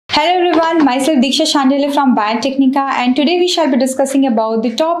Hello everyone, myself Diksha Shandile from Biotechnica, and today we shall be discussing about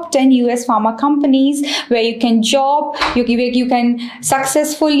the top 10 US pharma companies where you can job, you can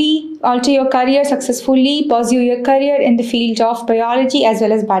successfully alter your career, successfully pursue your career in the field of biology as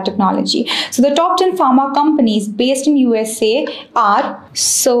well as biotechnology. So the top 10 pharma companies based in USA are,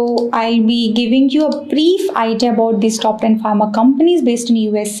 so I'll be giving you a brief idea about these top 10 pharma companies based in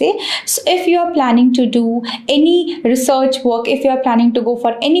USA. So if you are planning to do any research work, if you are planning to go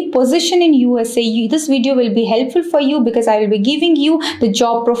for any position in USA, this video will be helpful for you because I will be giving you the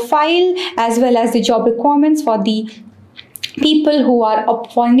job profile as well as the job requirements for the people who are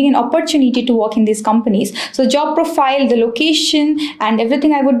finding an opportunity to work in these companies. So job profile, the location and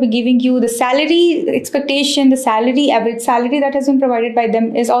everything I would be giving you, the salary expectation, the salary, average salary that has been provided by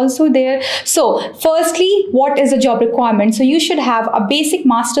them is also there. So firstly, what is the job requirement? So you should have a basic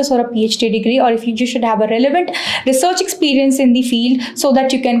master's or a PhD degree, or if you should have a relevant research experience in the field so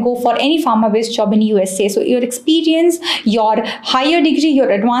that you can go for any pharma based job in USA. So your experience, your higher degree, your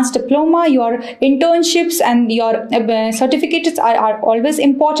advanced diploma, your internships and your certificates are always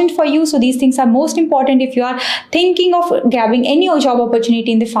important for you. So these things are most important if you are thinking of grabbing any job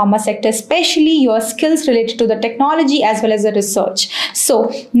opportunity in the pharma sector, especially your skills related to the technology as well as the research.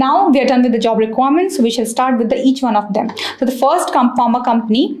 So now we are done with the job requirements. So we shall start with each one of them. So the first pharma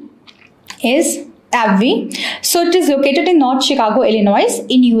company is AbbVie. So it is located in North Chicago, Illinois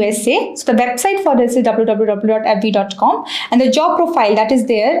in USA. So the website for this is www.abbvie.com, and the job profile that is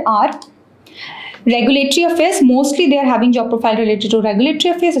there are regulatory affairs. Mostly they are having job profile related to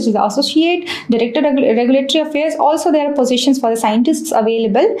regulatory affairs such as associate, director regulatory affairs. Also there are positions for the scientists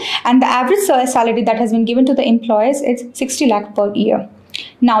available, and the average salary that has been given to the employers is 60 lakh per year.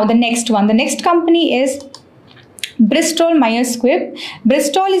 Now the next company is Bristol Myers Squibb.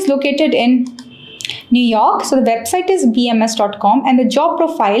 Bristol is located in New York. So the website is bms.com, and the job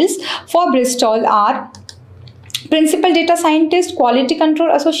profiles for Bristol are Principal Data Scientist, Quality Control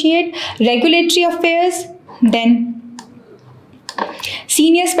Associate, Regulatory Affairs, then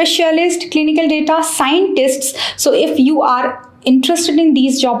Senior Specialist, Clinical Data Scientists. So if you are interested in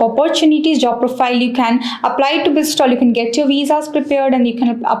these job opportunities, job profile, you can apply to Bristol, you can get your visas prepared and you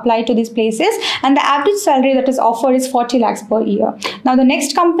can apply to these places, and the average salary that is offered is 40 lakhs per year. Now the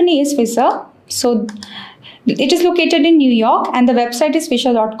next company is Pfizer. So it is located in New York and the website is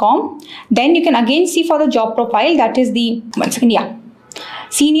Fisher.com. Then you can again see for the job profile, that is the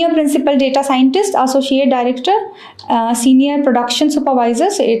Senior Principal Data Scientist, Associate Director, Senior Production Supervisor.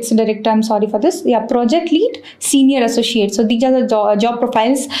 So it's Director, I'm sorry for this. Yeah, Project Lead, Senior Associate. So these are the job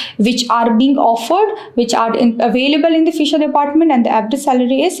profiles which are being offered, which are available in the Fisher department, and the average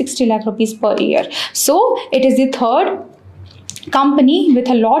salary is 60 lakh rupees per year. So it is the third company with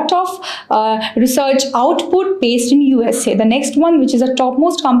a lot of research output based in USA. The next one, which is a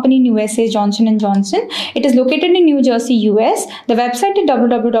topmost company in USA, is Johnson & Johnson. It is located in New Jersey, US. The website is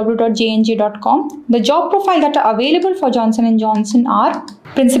www.jnj.com. The job profile that are available for Johnson & Johnson are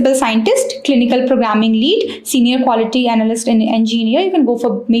Principal Scientist, Clinical Programming Lead, Senior Quality Analyst and Engineer. You can go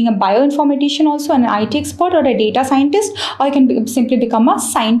for being a bioinformatician also, an IT expert or a data scientist, or you can simply become a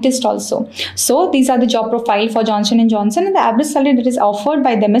scientist also. So these are the job profile for Johnson & Johnson, and the average salary that is offered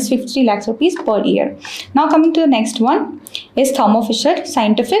by them is 50 lakhs rupees per year. Now coming to the next one is Thermo Fisher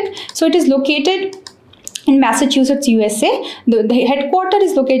Scientific. So it is located in Massachusetts, USA. The headquarter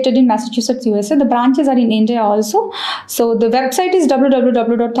is located in Massachusetts, USA. The branches are in India also. So the website is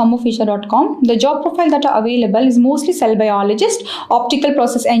www.thermofisher.com. The job profile that are available is mostly cell biologist, optical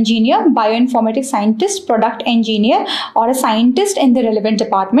process engineer, bioinformatics scientist, product engineer, or a scientist in the relevant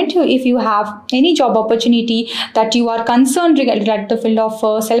department. If you have any job opportunity that you are concerned regarding the field of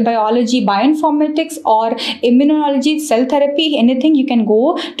cell biology, bioinformatics, or immunology, cell therapy, anything, you can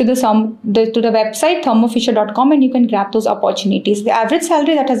go to the website thermofisher.com and you can grab those opportunities. The average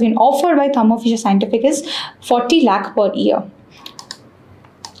salary that has been offered by Thermo Fisher Scientific is 40 lakh per year.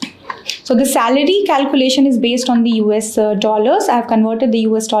 So the salary calculation is based on the US dollars. I have converted the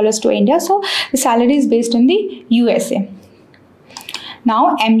US dollars to India. So the salary is based in the USA.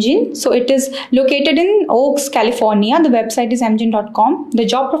 Now Amgen. So it is located in Oaks, California. The website is amgen.com. The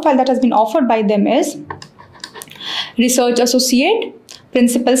job profile that has been offered by them is Research Associate,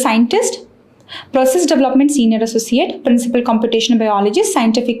 Principal Scientist, Process Development Senior Associate, Principal Computational Biologist,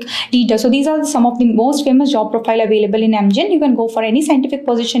 Scientific Leader. So these are some of the most famous job profile available in Amgen. You can go for any scientific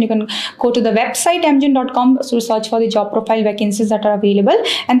position. You can go to the website amgen.com to search for the job profile vacancies that are available,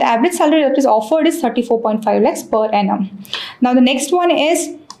 and the average salary that is offered is 34.5 lakhs per annum. Now the next one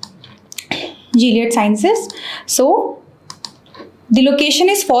is Gilead Sciences. So The location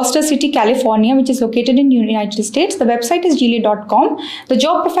is Foster City, California, which is located in the United States. The website is gilead.com. The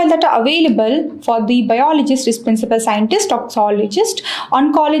job profile that are available for the biologist is principal scientist, toxologist,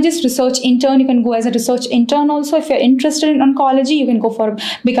 oncologist, research intern. You can go as a research intern also. If you're interested in oncology, you can go for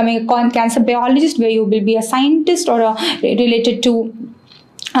becoming a cancer biologist, where you will be a scientist or related to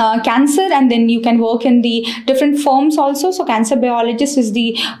cancer, and then you can work in the different firms also. So cancer biologist is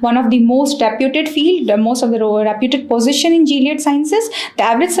the one of the most reputed field, most of the reputed position in Gilead Sciences. The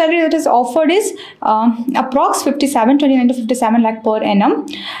average salary that is offered is approx 29 to 57 lakh per annum.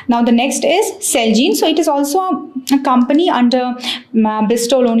 Now the next is Celgene. So it is also a company under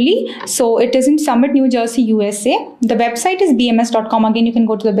Bristol only. So it is in Summit, New Jersey, USA. The website is bms.com. Again, you can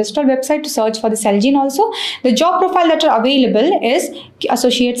go to the Bristol website to search for the Celgene also. The job profile that are available is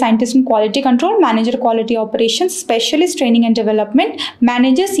Associate Scientist in Quality Control, Manager Quality Operations, Specialist Training and Development,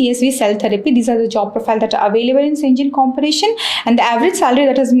 Manager CSV Cell Therapy. These are the job profile that are available in Celgene Corporation, and the average salary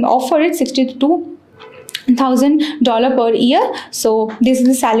that has been offered is $62,000 per year. So this is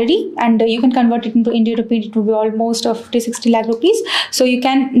the salary, and you can convert it into Indian rupee. It will be almost 50-60 lakh rupees. So you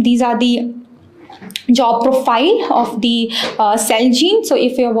can, these are the job profile of the Celgene. So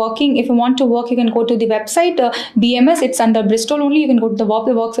if you're working, if you want to work, you can go to the website BMS. It's under Bristol only. You can go to the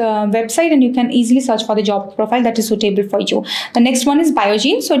website and you can easily search for the job profile that is suitable for you. The next one is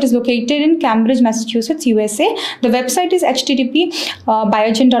Biogen. So it is located in Cambridge, Massachusetts, USA. The website is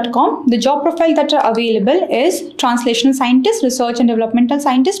http://biogen.com. The job profile that are available is translational scientist, research and developmental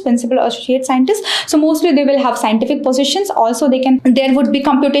scientist, principal associate scientist. So mostly they will have scientific positions. Also there would be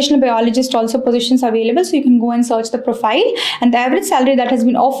computational biologist also positions available, so you can go and search the profile, and the average salary that has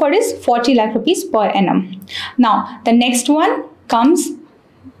been offered is 40 lakh rupees per annum. Now the next one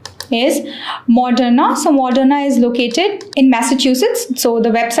is Moderna. So Moderna is located in Massachusetts. So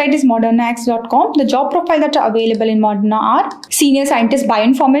the website is modernax.com. The job profile that are available in Moderna are senior scientist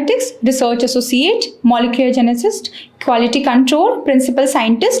bioinformatics, research associate, molecular geneticist, quality control, principal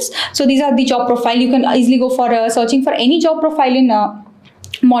scientists. So these are the job profile. You can easily go for searching for any job profile in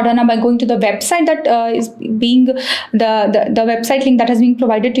Moderna by going to the website that is being the website link that has been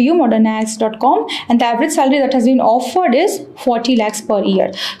provided to you, modernax.com, and the average salary that has been offered is 40 lakhs per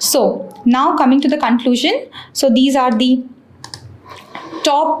year. So now coming to the conclusion. So these are the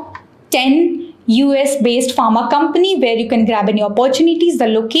top 10 US based pharma company where you can grab any opportunities, the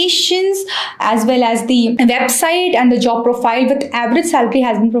locations as well as the website and the job profile with average salary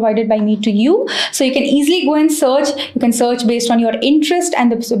has been provided by me to you. So you can easily go and search. You can search based on your interest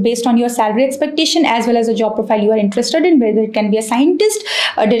and based on your salary expectation as well as the job profile you are interested in, whether it can be a scientist,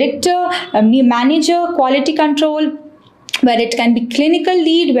 a director, a manager, quality control, where it can be clinical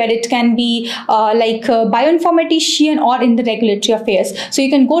lead, where it can be like a bioinformatician or in the regulatory affairs. So you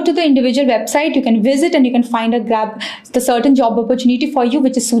can go to the individual website, you can visit and you can find grab the certain job opportunity for you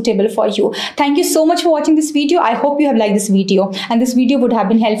which is suitable for you. Thank you so much for watching this video. I hope you have liked this video and this video would have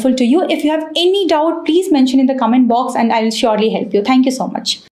been helpful to you. If you have any doubt, please mention in the comment box and I will surely help you. Thank you so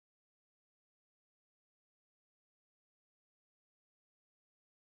much.